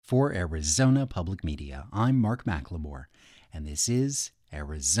For Arizona Public Media, I'm Mark McLemore, and this is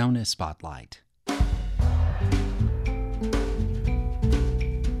Arizona Spotlight.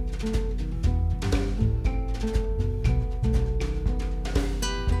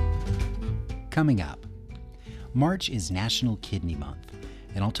 Coming up, March is National Kidney Month,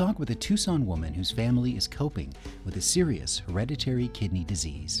 and I'll talk with a Tucson woman whose family is coping with a serious hereditary kidney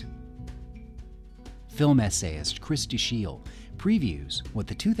disease. Film essayist Chris DeShiel previews what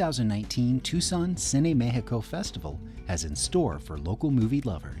the 2019 Tucson Cine Mexico Festival has in store for local movie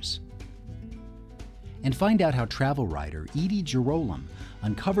lovers. And find out how travel writer Edie Jarolim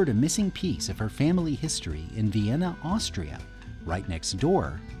uncovered a missing piece of her family history in Vienna, Austria, right next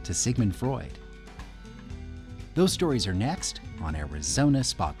door to Sigmund Freud. Those stories are next on Arizona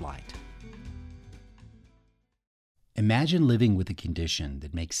Spotlight. Imagine living with a condition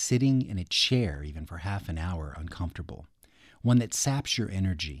that makes sitting in a chair even for half an hour uncomfortable, one that saps your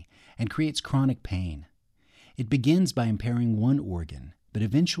energy and creates chronic pain. It begins by impairing one organ, but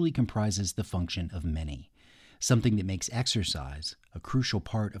eventually comprises the function of many, something that makes exercise, a crucial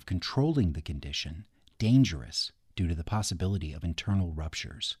part of controlling the condition, dangerous due to the possibility of internal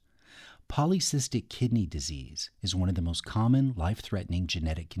ruptures. Polycystic kidney disease is one of the most common life-threatening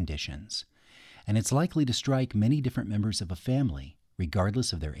genetic conditions, and it's likely to strike many different members of a family,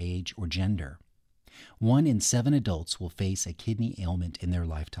 regardless of their age or gender. 1 in 7 adults will face a kidney ailment in their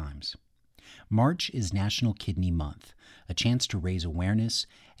lifetimes. March is National Kidney Month, a chance to raise awareness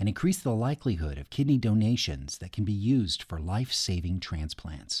and increase the likelihood of kidney donations that can be used for life-saving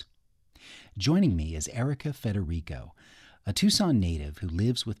transplants. Joining me is Erica Federico, a Tucson native who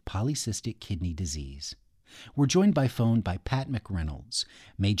lives with polycystic kidney disease. We're joined by phone by Pat McReynolds,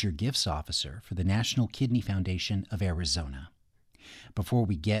 Major Gifts Officer for the National Kidney Foundation of Arizona. Before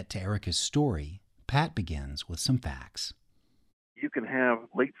we get to Erica's story, Pat begins with some facts. You can have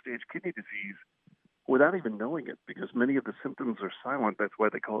late-stage kidney disease without even knowing it because many of the symptoms are silent. That's why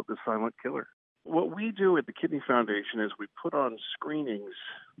they call it the silent killer. What we do at the Kidney Foundation is we put on screenings,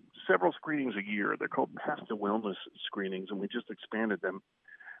 several screenings a year. They're called Path to Wellness screenings, and we just expanded them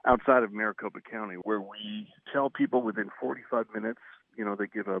outside of Maricopa County, where we tell people within 45 minutes, they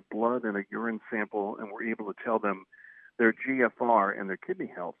give a blood and a urine sample, and we're able to tell them their GFR and their kidney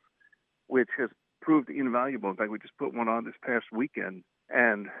health, which has proved invaluable. In fact, we just put one on this past weekend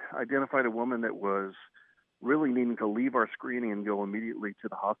and identified a woman that was really needing to leave our screening and go immediately to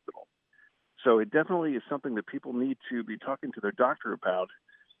the hospital. So it definitely is something that people need to be talking to their doctor about.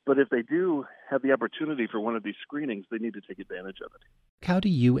 But if they do have the opportunity for one of these screenings, they need to take advantage of it. How do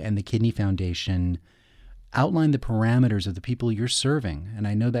you and the Kidney Foundation outline the parameters of the people you're serving? And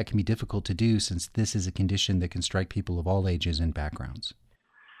I know that can be difficult to do since this is a condition that can strike people of all ages and backgrounds.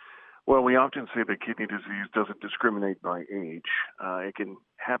 Well, we often say that kidney disease doesn't discriminate by age. It can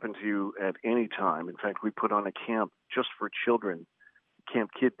happen to you at any time. In fact, we put on a camp just for children, Camp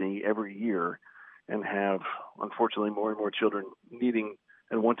Kidney, every year, and have, unfortunately, more and more children needing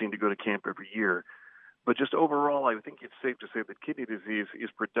and wanting to go to camp every year. But just overall, I think it's safe to say that kidney disease is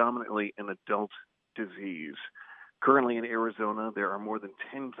predominantly an adult disease. Currently in Arizona, there are more than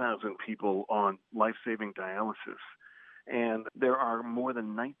 10,000 people on life-saving dialysis, and there are more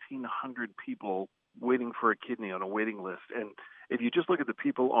than 1,900 people waiting for a kidney on a waiting list. And if you just look at the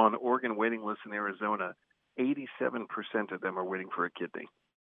people on organ waiting lists in Arizona, 87% of them are waiting for a kidney.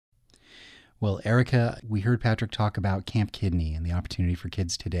 Well, Erica, we heard Patrick talk about Camp Kidney and the opportunity for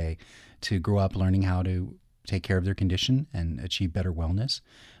kids today to grow up learning how to take care of their condition and achieve better wellness.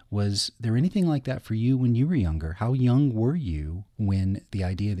 Was there anything like that for you when you were younger? How young were you when the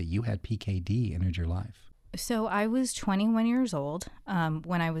idea that you had PKD entered your life? So I was 21 years old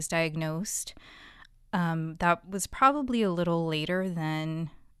when I was diagnosed. That was probably a little later than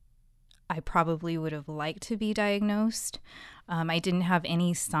I probably would have liked to be diagnosed. I didn't have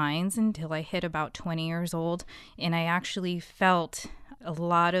any signs until I hit about 20 years old, and I actually felt a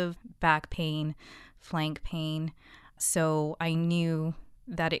lot of back pain, flank pain. So I knew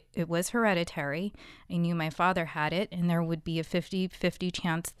that it was hereditary. I knew my father had it, and there would be a 50-50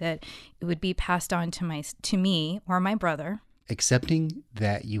 chance that it would be passed on to me or my brother. Accepting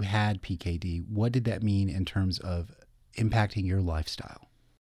that you had PKD, what did that mean in terms of impacting your lifestyle?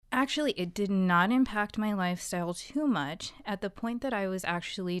 Actually, it did not impact my lifestyle too much. At the point that I was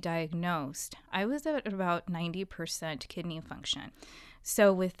actually diagnosed, I was at about 90% kidney function.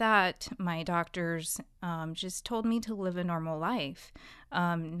 So with that, my doctors just told me to live a normal life,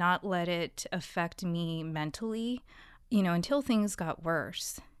 not let it affect me mentally, until things got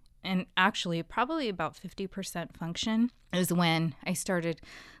worse. And actually, probably about 50% function is when I started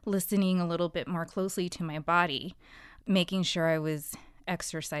listening a little bit more closely to my body, making sure I was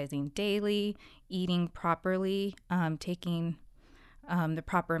exercising daily, eating properly, taking the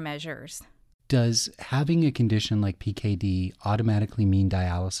proper measures. Does having a condition like PKD automatically mean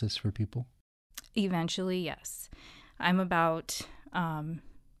dialysis for people? Eventually, yes. I'm about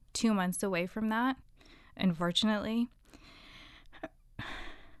 2 months away from that, unfortunately.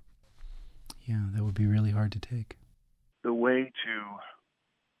 Yeah, that would be really hard to take. The way to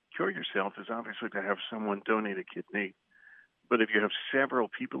cure yourself is obviously to have someone donate a kidney. But if you have several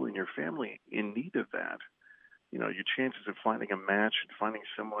people in your family in need of that, your chances of finding a match and finding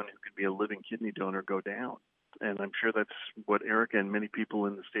someone who could be a living kidney donor go down. And I'm sure that's what Erica and many people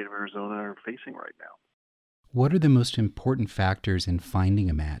in the state of Arizona are facing right now. What are the most important factors in finding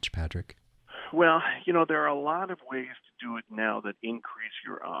a match, Patrick? Well, there are a lot of ways to do it now that increase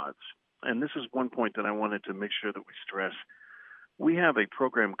your odds. And this is one point that I wanted to make sure that we stress. We have a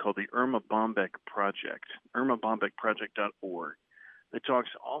program called the Irma Bombeck Project, irmabombeckproject.org, that talks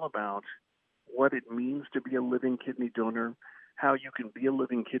all about what it means to be a living kidney donor, how you can be a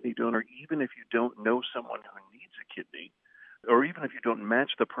living kidney donor even if you don't know someone who needs a kidney, or even if you don't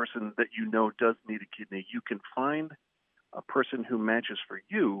match the person that you know does need a kidney. You can find a person who matches for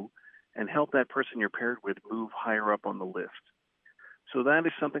you and help that person you're paired with move higher up on the list. So that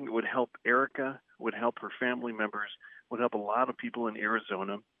is something that would help Erica, would help her family members, would help a lot of people in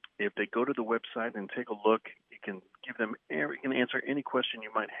Arizona. If they go to the website and take a look, you can answer any question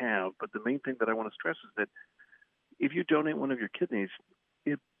you might have. But the main thing that I want to stress is that if you donate one of your kidneys,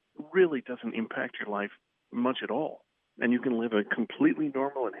 it really doesn't impact your life much at all. And you can live a completely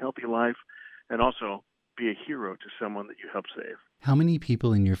normal and healthy life and also be a hero to someone that you help save. How many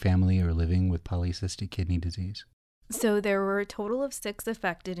people in your family are living with polycystic kidney disease? So there were a total of 6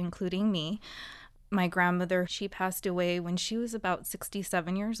 affected, including me. My grandmother, she passed away when she was about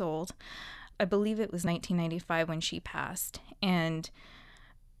 67 years old. I believe it was 1995 when she passed. And,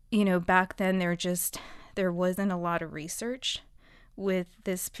 back then there wasn't a lot of research with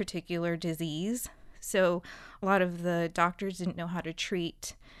this particular disease. So a lot of the doctors didn't know how to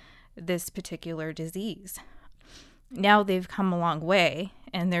treat this particular disease. Now they've come a long way,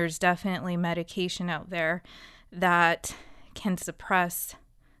 and there's definitely medication out there that can suppress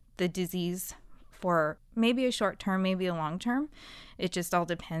the disease for maybe a short term, maybe a long term. It just all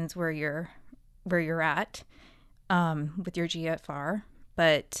depends where you're at with your GFR.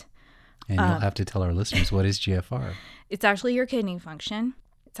 But and you'll have to tell our listeners, what is GFR? It's actually your kidney function.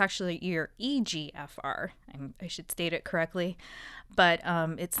 It's actually your eGFR. I should state it correctly, but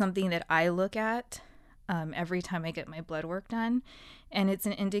it's something that I look at every time I get my blood work done, and it's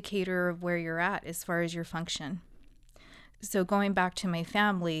an indicator of where you're at as far as your function. So going back to my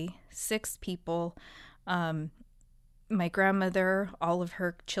family, 6 people, my grandmother, all of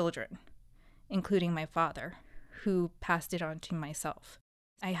her children, including my father, who passed it on to myself.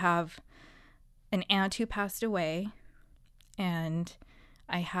 I have an aunt who passed away, and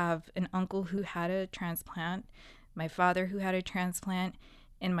I have an uncle who had a transplant, my father who had a transplant,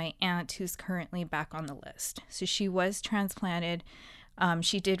 and my aunt who's currently back on the list. So she was transplanted,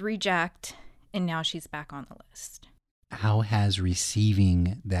 she did reject, and now she's back on the list. How has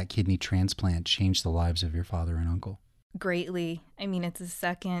receiving that kidney transplant changed the lives of your father and uncle? Greatly. I mean, it's a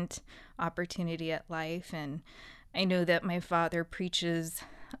second opportunity at life, and I know that my father preaches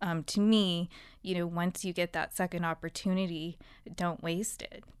to me, once you get that second opportunity, don't waste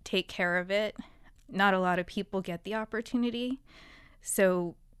it. Take care of it. Not a lot of people get the opportunity.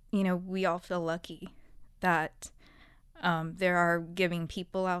 So, we all feel lucky that there are giving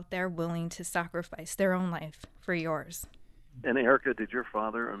people out there willing to sacrifice their own life for yours. And Erica, did your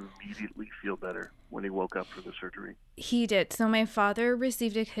father immediately feel better when he woke up for the surgery? He did. So my father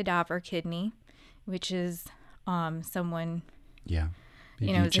received a cadaver kidney, which is someone... Yeah.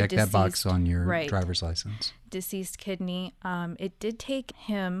 You check that box on your driver's license. Deceased kidney. It did take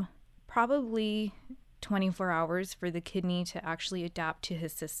him probably 24 hours for the kidney to actually adapt to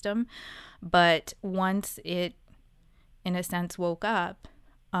his system. But once it, in a sense, woke up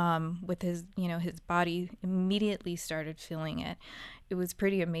with his, his body immediately started feeling it. It was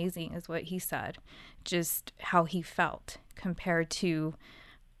pretty amazing is what he said, just how he felt compared to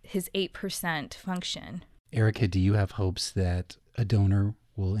his 8% function. Erica, do you have hopes that a donor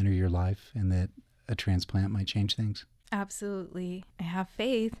will enter your life and that a transplant might change things? Absolutely. I have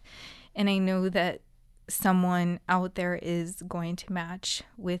faith, and I know that someone out there is going to match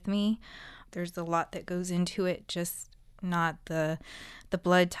with me. There's a lot that goes into it, just not the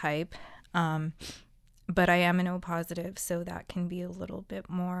blood type. But I am an O positive, so that can be a little bit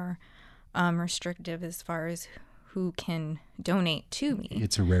more restrictive as far as who can donate to me.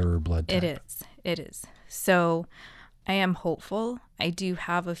 It's a rarer blood type. It is. So I am hopeful. I do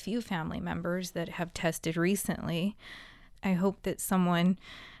have a few family members that have tested recently. I hope that someone,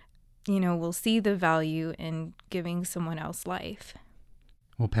 will see the value in giving someone else life.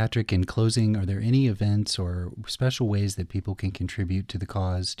 Well, Patrick, in closing, are there any events or special ways that people can contribute to the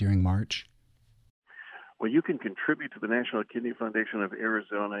cause during March? Well, you can contribute to the National Kidney Foundation of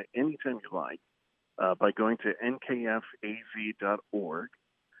Arizona anytime you like by going to nkfaz.org.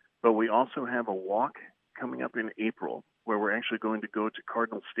 But we also have a walk coming up in April where we're actually going to go to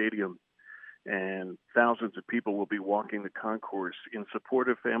Cardinal Stadium, and thousands of people will be walking the concourse in support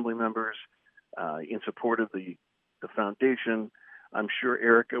of family members, in support of the foundation. I'm sure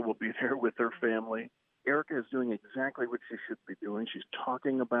Erica will be there with her family. Erica is doing exactly what she should be doing. She's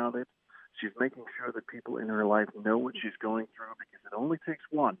talking about it. She's making sure that people in her life know what she's going through, because it only takes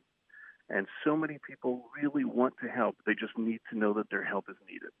one. And so many people really want to help. They just need to know that their help is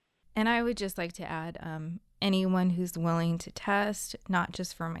needed. And I would just like to add, anyone who's willing to test, not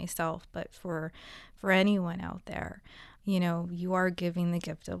just for myself, but for anyone out there, you are giving the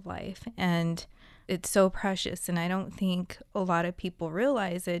gift of life, and it's so precious. And I don't think a lot of people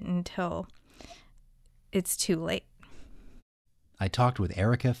realize it until it's too late. I talked with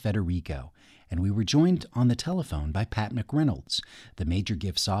Erica Federico, and we were joined on the telephone by Pat McReynolds, the Major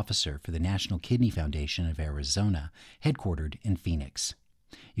Gifts Officer for the National Kidney Foundation of Arizona, headquartered in Phoenix.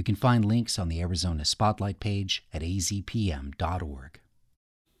 You can find links on the Arizona Spotlight page at azpm.org.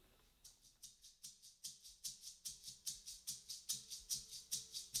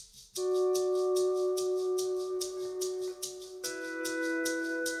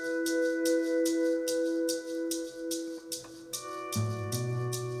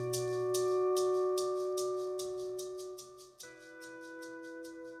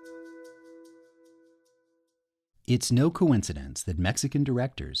 It's no coincidence that Mexican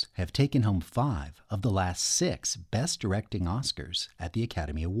directors have taken home 5 of the last 6 Best Directing Oscars at the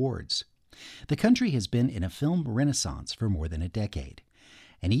Academy Awards. The country has been in a film renaissance for more than a decade,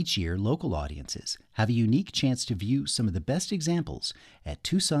 and each year local audiences have a unique chance to view some of the best examples at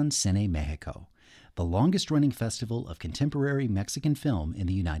Tucson, Cine, Mexico, the longest-running festival of contemporary Mexican film in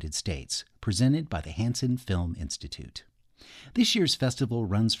the United States, presented by the Hansen Film Institute. This year's festival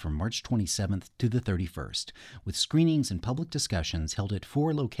runs from March 27th to the 31st, with screenings and public discussions held at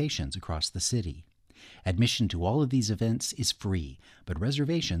 4 locations across the city. Admission to all of these events is free, but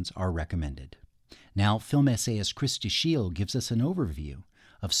reservations are recommended. Now, film essayist Chris DeShiel gives us an overview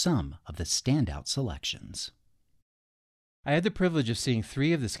of some of the standout selections. I had the privilege of seeing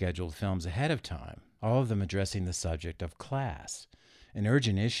 3 of the scheduled films ahead of time, all of them addressing the subject of class, an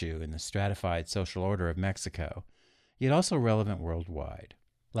urgent issue in the stratified social order of Mexico, yet also relevant worldwide.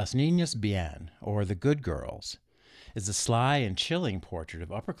 Las Niñas Bien, or The Good Girls, is a sly and chilling portrait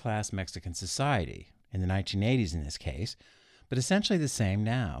of upper-class Mexican society, in the 1980s in this case, but essentially the same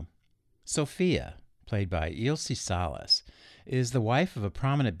now. Sofia, played by Ilse Salas, is the wife of a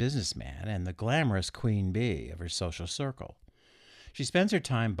prominent businessman and the glamorous queen bee of her social circle. She spends her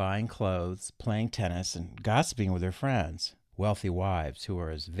time buying clothes, playing tennis, and gossiping with her friends, wealthy wives who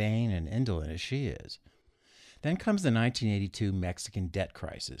are as vain and indolent as she is. Then comes the 1982 Mexican debt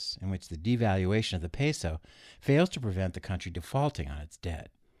crisis, in which the devaluation of the peso fails to prevent the country defaulting on its debt.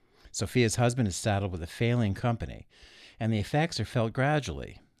 Sofia's husband is saddled with a failing company, and the effects are felt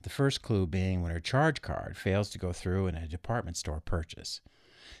gradually, the first clue being when her charge card fails to go through in a department store purchase.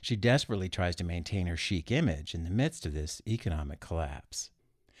 She desperately tries to maintain her chic image in the midst of this economic collapse.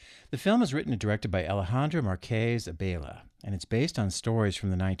 The film is written and directed by Alejandra Marquez Abela, and it's based on stories from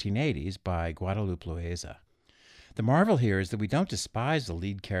the 1980s by Guadalupe Loaiza. The marvel here is that we don't despise the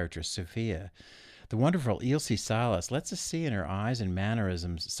lead character, Sofia. The wonderful Ilse Salas lets us see in her eyes and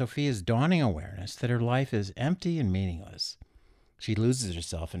mannerisms Sofia's dawning awareness that her life is empty and meaningless. She loses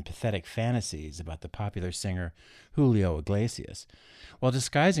herself in pathetic fantasies about the popular singer Julio Iglesias, while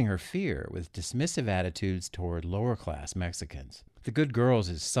disguising her fear with dismissive attitudes toward lower-class Mexicans. The Good Girls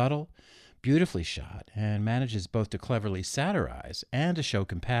is subtle, beautifully shot, and manages both to cleverly satirize and to show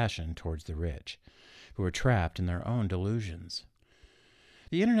compassion towards the rich, who are trapped in their own delusions.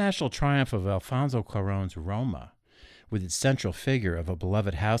 The international triumph of Alfonso Cuarón's Roma, with its central figure of a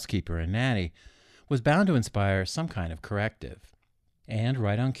beloved housekeeper and nanny, was bound to inspire some kind of corrective. And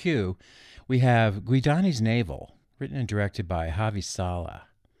right on cue, we have Guidani's Navel, written and directed by Javi Sala.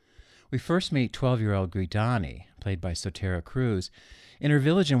 We first meet 12-year-old Guidani, played by Sotera Cruz, in her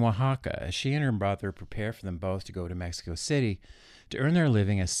village in Oaxaca as she and her brother prepare for them both to go to Mexico City to earn their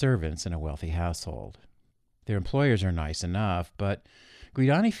living as servants in a wealthy household. Their employers are nice enough, but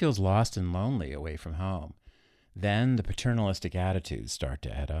Guidani feels lost and lonely away from home. Then the paternalistic attitudes start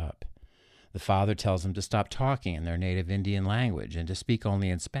to add up. The father tells them to stop talking in their native Indian language and to speak only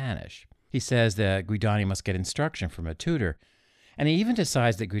in Spanish. He says that Guidani must get instruction from a tutor, and he even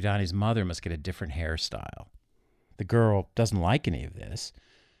decides that Guidani's mother must get a different hairstyle. The girl doesn't like any of this,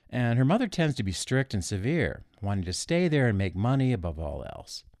 and her mother tends to be strict and severe, wanting to stay there and make money above all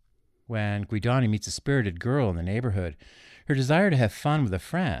else. When Guidani meets a spirited girl in the neighborhood, her desire to have fun with a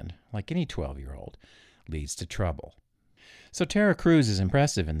friend, like any 12-year-old, leads to trouble. So Tara Cruz is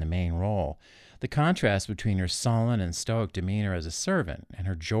impressive in the main role. The contrast between her sullen and stoic demeanor as a servant and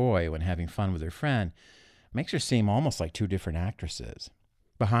her joy when having fun with her friend makes her seem almost like two different actresses.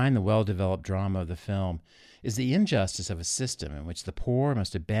 Behind the well-developed drama of the film is the injustice of a system in which the poor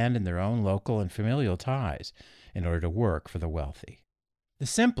must abandon their own local and familial ties in order to work for the wealthy. The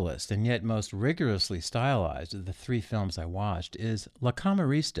simplest and yet most rigorously stylized of the three films I watched is La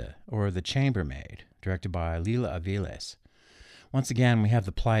Camarista, or The Chambermaid, directed by Lila Aviles. Once again, we have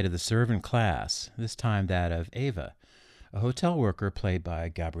the plight of the servant class, this time that of Eva, a hotel worker played by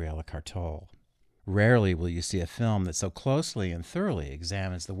Gabriela Cartol. Rarely will you see a film that so closely and thoroughly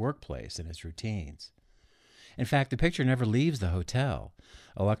examines the workplace and its routines. In fact, the picture never leaves the hotel,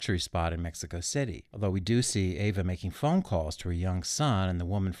 a luxury spot in Mexico City, although we do see Eva making phone calls to her young son and the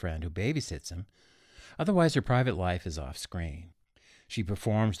woman friend who babysits him. Otherwise, her private life is off-screen. She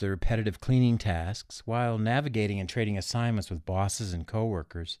performs the repetitive cleaning tasks while navigating and trading assignments with bosses and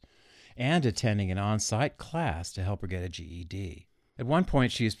coworkers, and attending an on-site class to help her get a GED. At one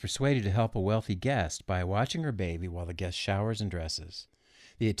point, she is persuaded to help a wealthy guest by watching her baby while the guest showers and dresses.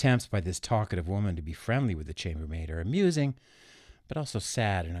 The attempts by this talkative woman to be friendly with the chambermaid are amusing, but also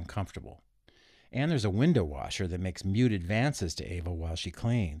sad and uncomfortable. And there's a window washer that makes mute advances to Ava while she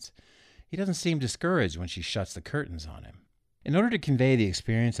cleans. He doesn't seem discouraged when she shuts the curtains on him. In order to convey the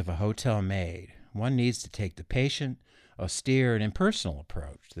experience of a hotel maid, one needs to take the patient, austere, and impersonal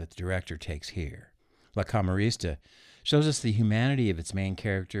approach that the director takes here. La Camarista shows us the humanity of its main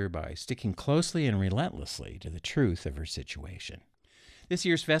character by sticking closely and relentlessly to the truth of her situation. This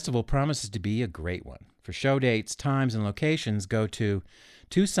year's festival promises to be a great one. For show dates, times, and locations, go to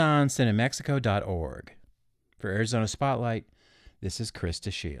TucsonCinemexico.org. For Arizona Spotlight, this is Chris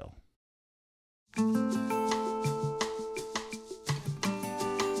DeShiel.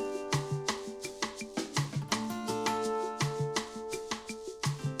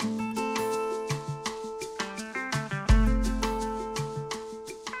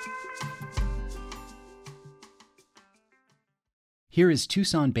 Here is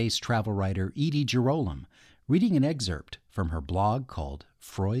Tucson-based travel writer Edie Jarolim reading an excerpt from her blog called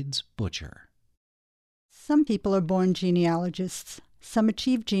Freud's Butcher. Some people are born genealogists. Some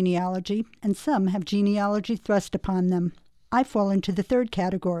achieve genealogy, and some have genealogy thrust upon them. I fall into the third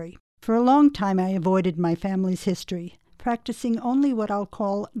category. For a long time I avoided my family's history, practicing only what I'll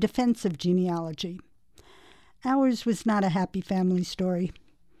call defensive genealogy. Ours was not a happy family story.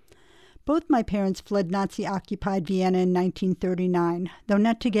 Both my parents fled Nazi-occupied Vienna in 1939, though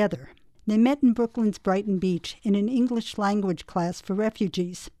not together. They met in Brooklyn's Brighton Beach in an English language class for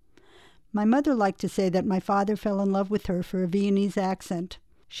refugees. My mother liked to say that my father fell in love with her for a Viennese accent.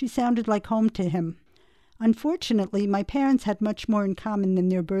 She sounded like home to him. Unfortunately, my parents had much more in common than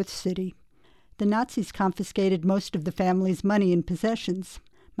their birth city. The Nazis confiscated most of the family's money and possessions.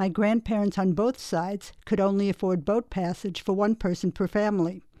 My grandparents on both sides could only afford boat passage for one person per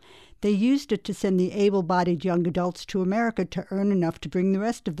family. They used it to send the able-bodied young adults to America to earn enough to bring the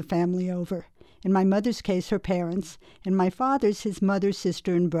rest of the family over. In my mother's case, her parents, in my father's, his mother,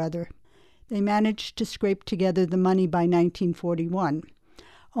 sister, and brother. They managed to scrape together the money by 1941,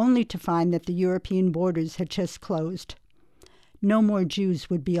 only to find that the European borders had just closed. No more Jews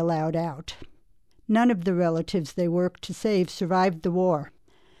would be allowed out. None of the relatives they worked to save survived the war.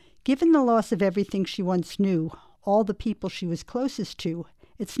 Given the loss of everything she once knew, all the people she was closest to,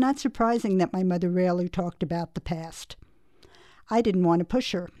 it's not surprising that my mother rarely talked about the past. I didn't want to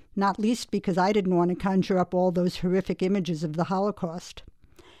push her, not least because I didn't want to conjure up all those horrific images of the Holocaust.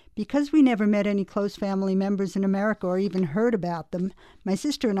 Because we never met any close family members in America or even heard about them, my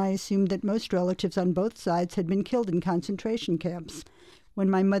sister and I assumed that most relatives on both sides had been killed in concentration camps. When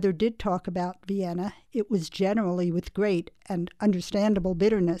my mother did talk about Vienna, it was generally with great and understandable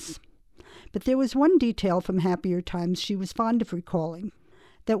bitterness. But there was one detail from happier times she was fond of recalling,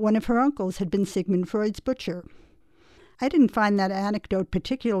 that one of her uncles had been Sigmund Freud's butcher. I didn't find that anecdote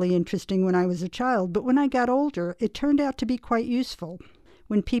particularly interesting when I was a child, but when I got older, it turned out to be quite useful.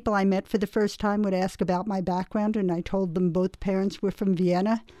 When people I met for the first time would ask about my background and I told them both parents were from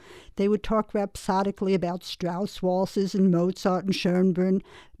Vienna, they would talk rhapsodically about Strauss waltzes and Mozart and Schoenbrunn,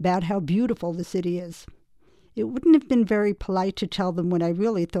 about how beautiful the city is. It wouldn't have been very polite to tell them what I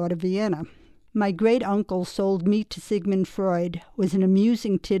really thought of Vienna. My great-uncle sold meat to Sigmund Freud was an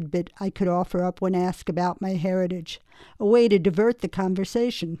amusing tidbit I could offer up when asked about my heritage, a way to divert the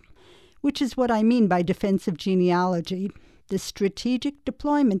conversation, which is what I mean by defensive genealogy, the strategic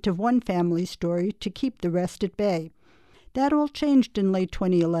deployment of one family story to keep the rest at bay. That all changed in late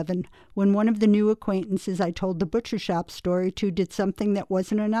 2011 when one of the new acquaintances I told the butcher shop story to did something that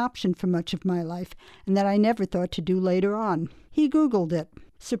wasn't an option for much of my life and that I never thought to do later on. He Googled it.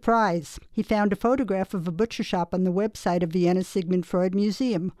 Surprise! He found a photograph of a butcher shop on the website of Vienna's Sigmund Freud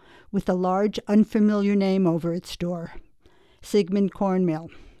Museum with a large, unfamiliar name over its door. Sigmund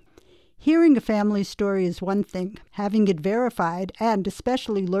Cornmeal. Hearing a family story is one thing. Having it verified, and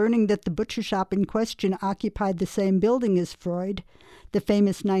especially learning that the butcher shop in question occupied the same building as Freud, the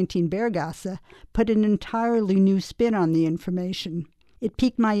famous 19 Bergasse, put an entirely new spin on the information. It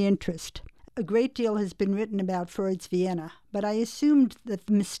piqued my interest. A great deal has been written about Freud's Vienna, but I assumed that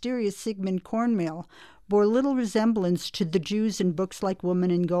the mysterious Sigmund Cornmeal bore little resemblance to the Jews in books like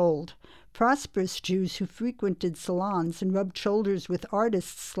Woman in Gold, prosperous Jews who frequented salons and rubbed shoulders with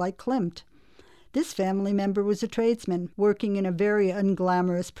artists like Klimt. This family member was a tradesman, working in a very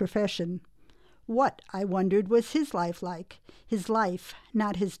unglamorous profession. What, I wondered, was his life like? His life,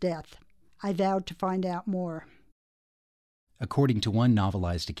 not his death. I vowed to find out more. According to one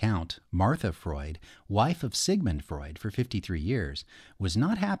novelized account, Martha Freud, wife of Sigmund Freud for 53 years, was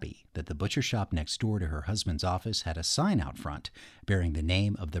not happy that the butcher shop next door to her husband's office had a sign out front bearing the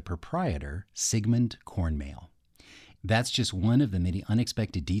name of the proprietor, Sigmund Cornmeal. That's just one of the many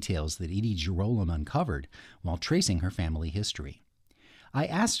unexpected details that Edie Jarolim uncovered while tracing her family history. I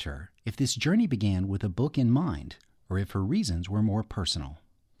asked her if this journey began with a book in mind or if her reasons were more personal.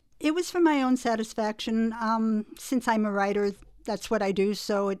 It was for my own satisfaction. Since I'm a writer, that's what I do,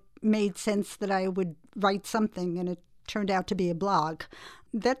 so it made sense that I would write something, and it turned out to be a blog.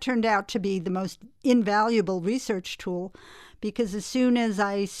 That turned out to be the most invaluable research tool, because as soon as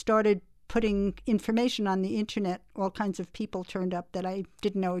I started putting information on the internet, all kinds of people turned up that I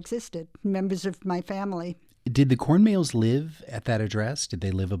didn't know existed, members of my family. Did the Cornmeals live at that address? Did they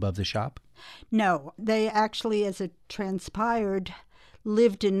live above the shop? No, they actually, as it transpired,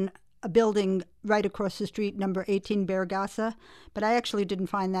 lived in a building right across the street, number 18 Bergasse, but I actually didn't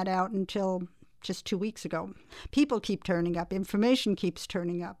find that out until just 2 weeks ago. People keep turning up. Information keeps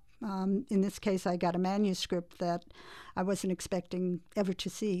turning up. In this case, I got a manuscript that I wasn't expecting ever to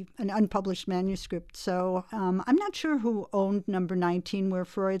see, an unpublished manuscript. So I'm not sure who owned number 19 where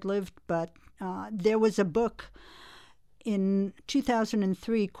Freud lived, but there was a book in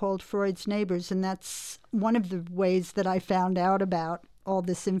 2003 called Freud's Neighbors, and that's one of the ways that I found out about all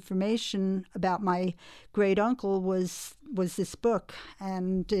this information about my great-uncle was this book,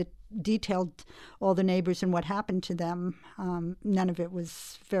 and it detailed all the neighbors and what happened to them. None of it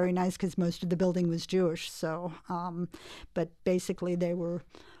was very nice because most of the building was Jewish, so but basically they were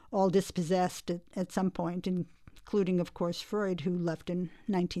all dispossessed at some point, including, of course, Freud, who left in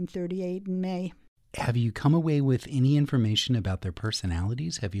 1938 in May. Have you come away with any information about their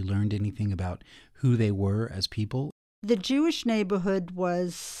personalities? Have you learned anything about who they were as people? The Jewish neighborhood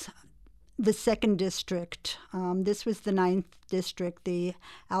was the 2nd district. This was the 9th district, the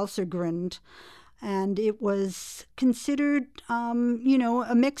Alsergrund. And it was considered, a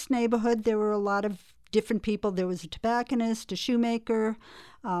mixed neighborhood. There were a lot of different people. There was a tobacconist, a shoemaker,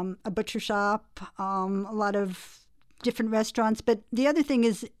 a butcher shop, a lot of different restaurants. But the other thing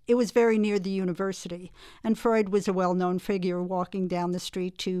is it was very near the university. And Freud was a well-known figure walking down the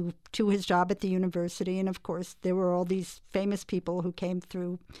street to his job at the university. And, of course, there were all these famous people who came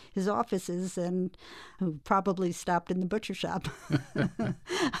through his offices and who probably stopped in the butcher shop.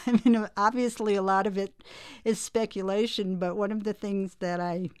 I mean, obviously a lot of it is speculation, but one of the things that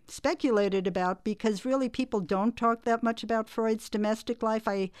I speculated about, because really people don't talk that much about Freud's domestic life,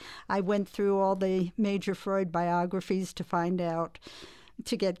 I went through all the major Freud biographies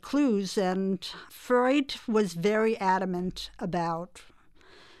to get clues, and Freud was very adamant about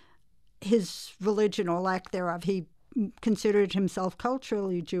his religion or lack thereof. He considered himself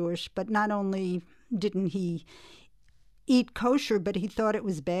culturally Jewish, but not only didn't he eat kosher, but he thought it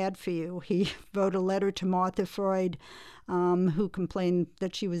was bad for you. He wrote a letter to Martha Freud, who complained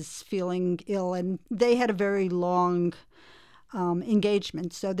that she was feeling ill, and they had a very long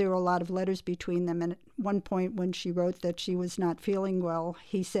engagement, so there were a lot of letters between them. And at one point when she wrote that she was not feeling well,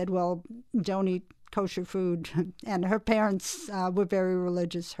 he said, well, don't eat kosher food. And her parents were very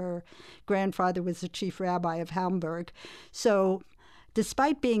religious. Her grandfather was the chief rabbi of Hamburg. So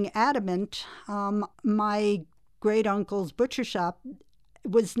despite being adamant, my great-uncle's butcher shop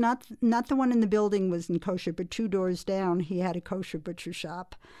was not the one in the building was in kosher, but 2 doors down he had a kosher butcher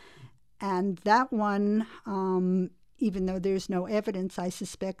shop. And that one, even though there's no evidence, I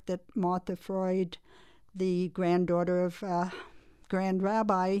suspect that Martha Freud, the granddaughter of Grand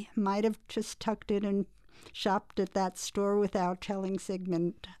Rabbi, might have just tucked in and shopped at that store without telling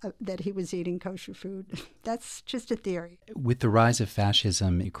Sigmund that he was eating kosher food. That's just a theory. With the rise of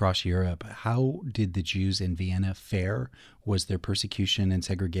fascism across Europe, how did the Jews in Vienna fare? Was there persecution and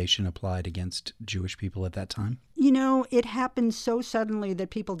segregation applied against Jewish people at that time? You know, it happened so suddenly that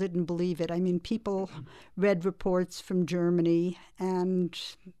people didn't believe it. I mean, people read reports from Germany, and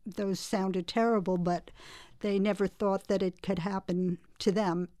those sounded terrible, but they never thought that it could happen to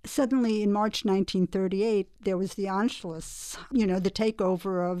them. Suddenly, in March 1938, there was the Anschluss, the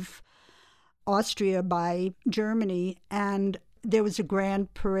takeover of Austria by Germany, and there was a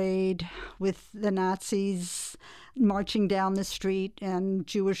grand parade with the Nazis marching down the street and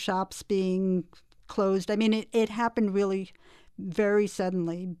Jewish shops being closed. I mean, it happened really very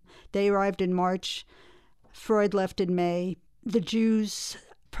suddenly. They arrived in March. Freud left in May. The Jews'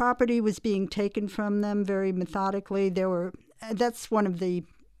 property was being taken from them very methodically. That's one of the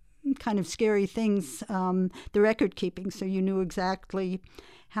kind of scary things, the record keeping. So you knew exactly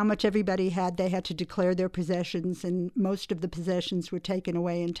how much everybody had. They had to declare their possessions, and most of the possessions were taken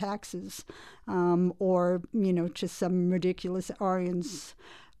away in taxes, or just some ridiculous Aryans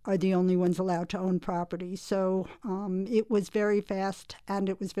are the only ones allowed to own property. So it was very fast, and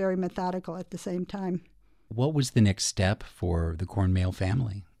it was very methodical at the same time. What was the next step for the Cornmeal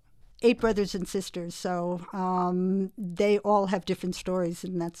family? 8 brothers and sisters, so they all have different stories,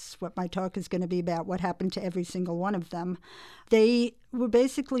 and that's what my talk is going to be about, what happened to every single one of them. They were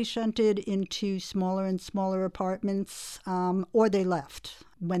basically shunted into smaller and smaller apartments, or they left.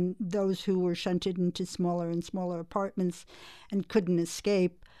 When those who were shunted into smaller and smaller apartments and couldn't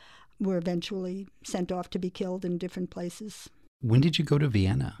escape were eventually sent off to be killed in different places. When did you go to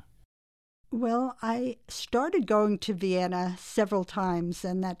Vienna? Well, I started going to Vienna several times,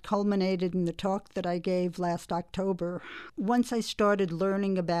 and that culminated in the talk that I gave last October. Once I started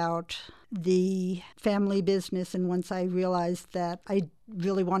learning about the family business, and once I realized that I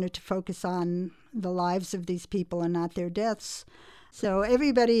really wanted to focus on the lives of these people and not their deaths. So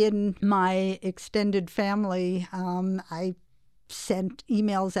everybody in my extended family, I sent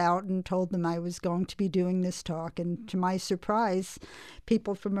emails out and told them I was going to be doing this talk. And to my surprise,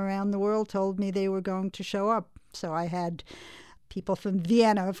 people from around the world told me they were going to show up. So I had people from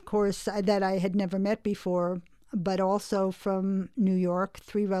Vienna, of course, that I had never met before, but also from New York,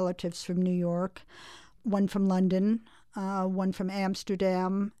 3 relatives from New York, 1 from London, 1 from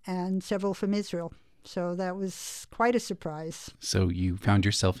Amsterdam, and several from Israel. So that was quite a surprise. So you found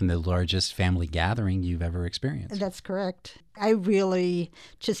yourself in the largest family gathering you've ever experienced. That's correct. I really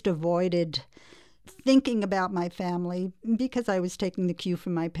just avoided thinking about my family because I was taking the cue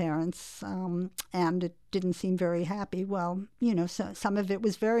from my parents, and it didn't seem very happy. Well, so some of it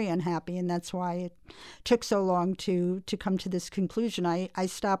was very unhappy, and that's why it took so long to come to this conclusion. I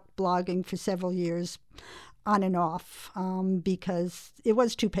stopped blogging for several years on and off, because it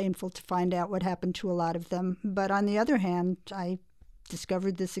was too painful to find out what happened to a lot of them. But on the other hand, I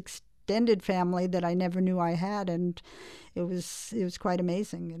discovered this extended family that I never knew I had, and it was quite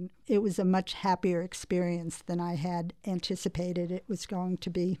amazing. And it was a much happier experience than I had anticipated it was going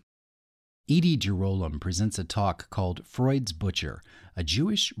to be. Edie Jarolim presents a talk called Freud's Butcher, A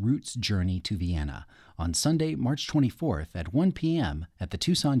Jewish Roots Journey to Vienna, on Sunday, March 24th at 1 p.m. at the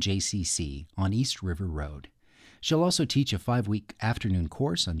Tucson JCC on East River Road. She'll also teach a 5-week afternoon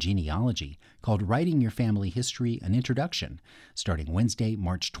course on genealogy called Writing Your Family History, An Introduction, starting Wednesday,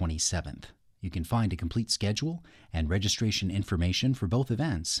 March 27th. You can find a complete schedule and registration information for both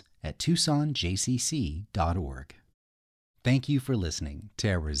events at tucsonjcc.org. Thank you for listening to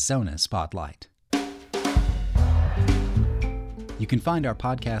Arizona Spotlight. You can find our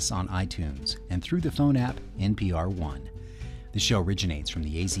podcasts on iTunes and through the phone app NPR One. The show originates from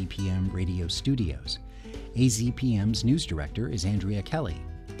the AZPM radio studios. AZPM's news director is Andrea Kelly.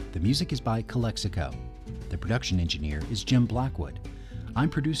 The music is by Calexico. The production engineer is Jim Blackwood. I'm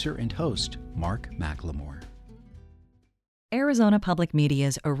producer and host Mark McLemore. Arizona Public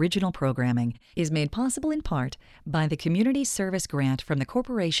Media's original programming is made possible in part by the Community Service Grant from the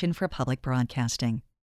Corporation for Public Broadcasting.